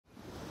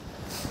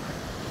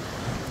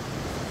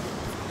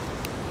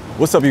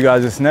What's up, you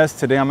guys? It's Ness.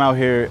 Today I'm out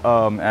here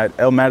at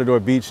El Matador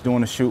Beach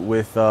doing a shoot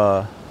with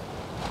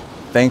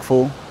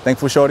Thankful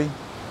Shorty.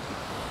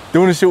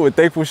 Doing a shoot with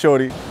Thankful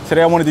Shorty.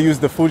 Today I wanted to use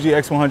the Fuji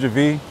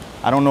x100v.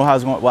 I don't know how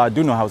it's going. Well, I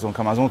do know how it's going to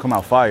come out. It's going to come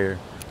out fire,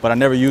 but I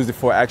never used it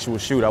for an actual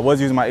shoot. I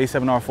was using my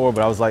A7R4,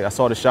 but I was like, I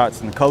saw the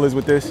shots and the colors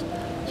with this,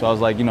 so I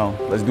was like, you know,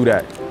 let's do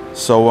that.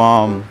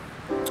 So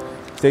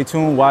stay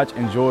tuned, watch,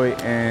 enjoy,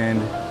 and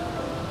you know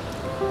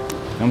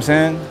what I'm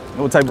saying?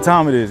 Know what type of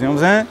time it is. You know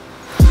what I'm saying?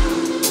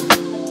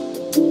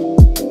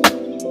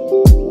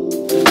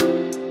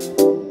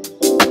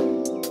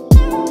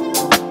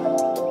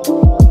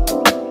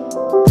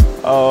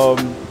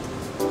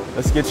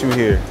 Let's get you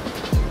here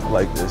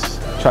like this.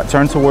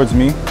 Turn towards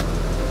me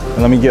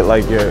and let me get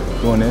like you're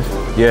doing this.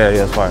 Yeah,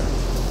 it's fire.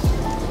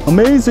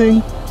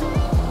 Amazing.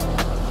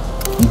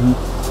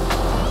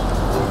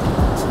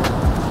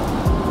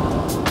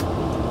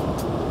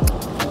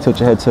 Tilt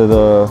your head to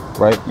the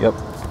right. Yep.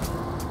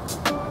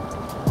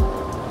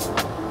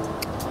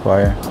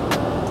 Fire.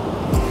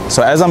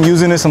 So as I'm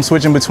using this, I'm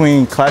switching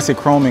between classic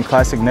chrome and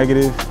classic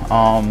negative.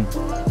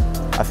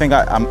 I think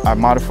I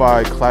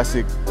modified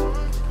classic.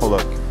 Hold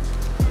up.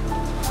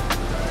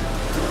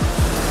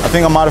 I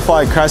think I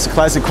modified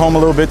classic chrome a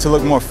little bit to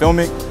look more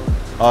filmic.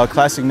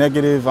 Classic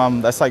negative,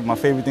 that's like my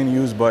favorite thing to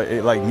use, but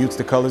it like mutes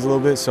the colors a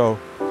little bit. So,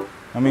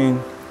 I mean,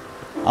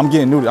 I'm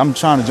getting new. I'm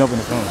trying to jump in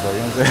the film, bro. You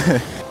know what I'm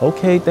saying?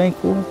 Okay,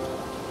 thankful.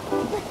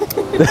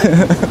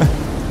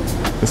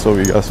 That's what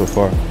we got so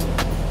far.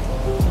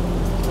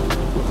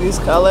 These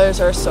colors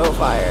are so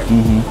fire.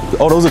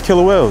 Oh, those are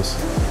killer whales.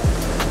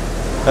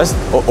 That's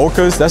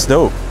orcas. That's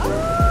dope.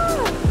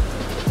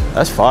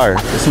 That's fire.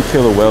 There's some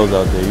killer whales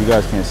out there. You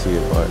guys can't see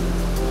it, but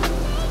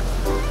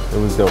it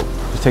was dope.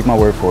 Just take my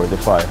word for it. They're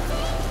fire.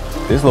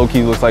 This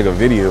low-key looks like a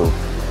video.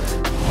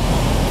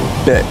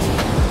 Bet.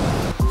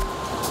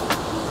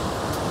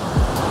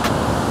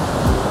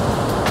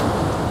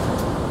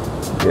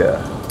 Yeah,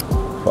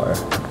 fire.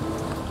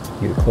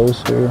 Get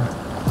closer.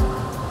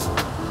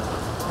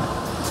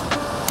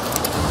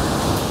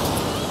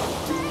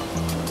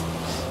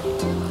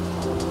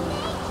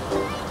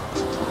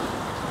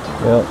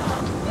 Yep.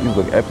 You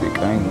look epic,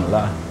 I ain't gonna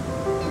lie.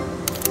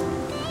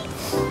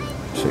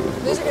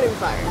 These are gonna be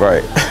fire.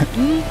 Right.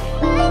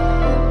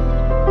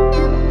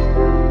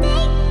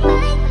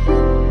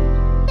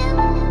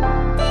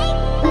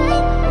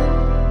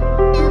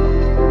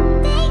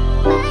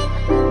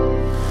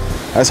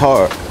 That's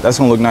hard. That's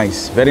gonna look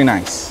nice. Very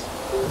nice.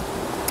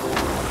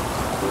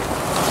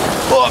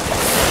 Oh.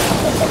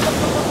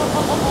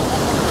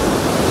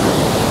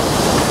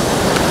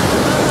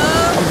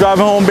 I'm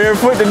driving home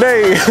barefoot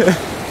today.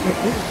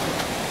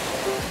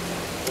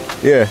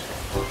 Yeah.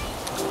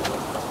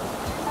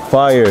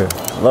 Fire.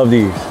 Love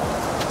these.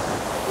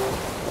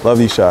 Love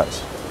these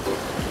shots.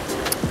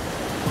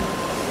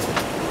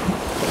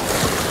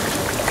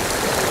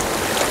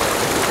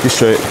 You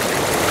straight.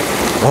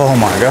 Oh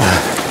my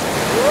God.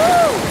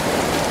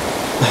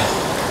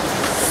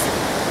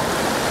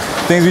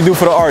 Things we do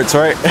for the arts,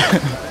 right?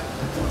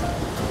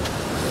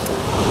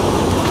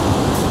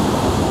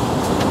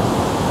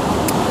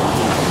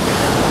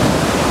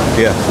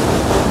 Yeah.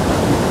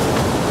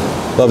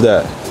 Love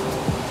that.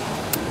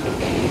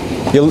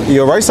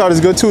 Your right side is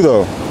good too,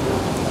 though.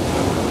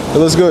 It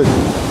looks good.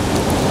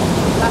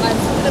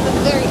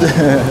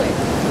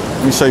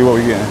 Let me show you what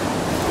we're getting.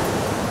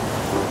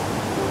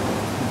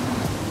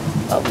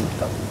 Okay.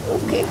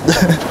 Okay.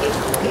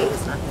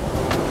 It's not.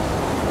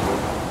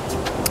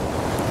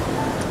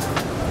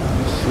 Let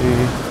me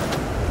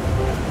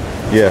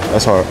see. Yeah,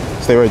 that's hard.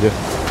 Stay right there.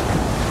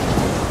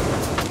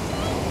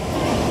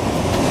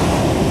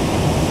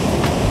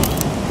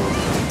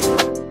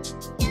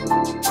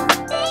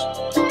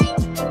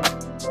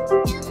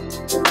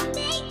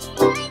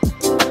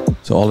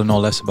 So all in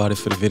all, that's about it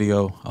for the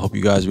video. I hope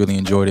you guys really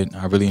enjoyed it.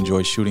 I really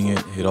enjoyed shooting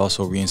it. It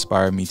also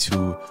re-inspired me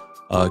to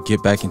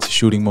get back into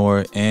shooting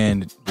more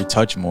and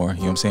retouch more. You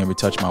know what I'm saying?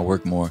 Retouch my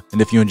work more.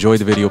 And if you enjoyed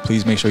the video,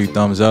 please make sure you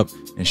thumbs up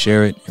and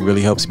share it. It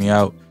really helps me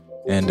out.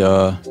 And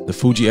the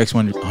Fuji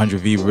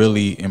x100v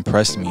really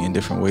impressed me in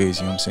different ways.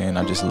 You know what I'm saying?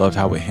 I just loved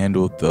how it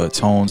handled the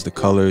tones, the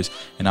colors,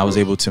 and I was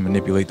able to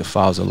manipulate the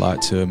files a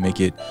lot to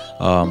make it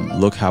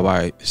look how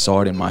I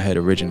saw it in my head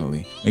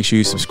originally. Make sure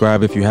you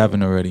subscribe if you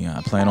haven't already.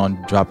 I plan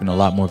on dropping a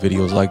lot more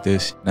videos like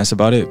this. And that's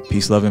about it.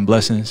 Peace, love, and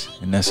blessings.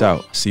 And that's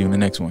out. See you in the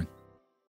next one.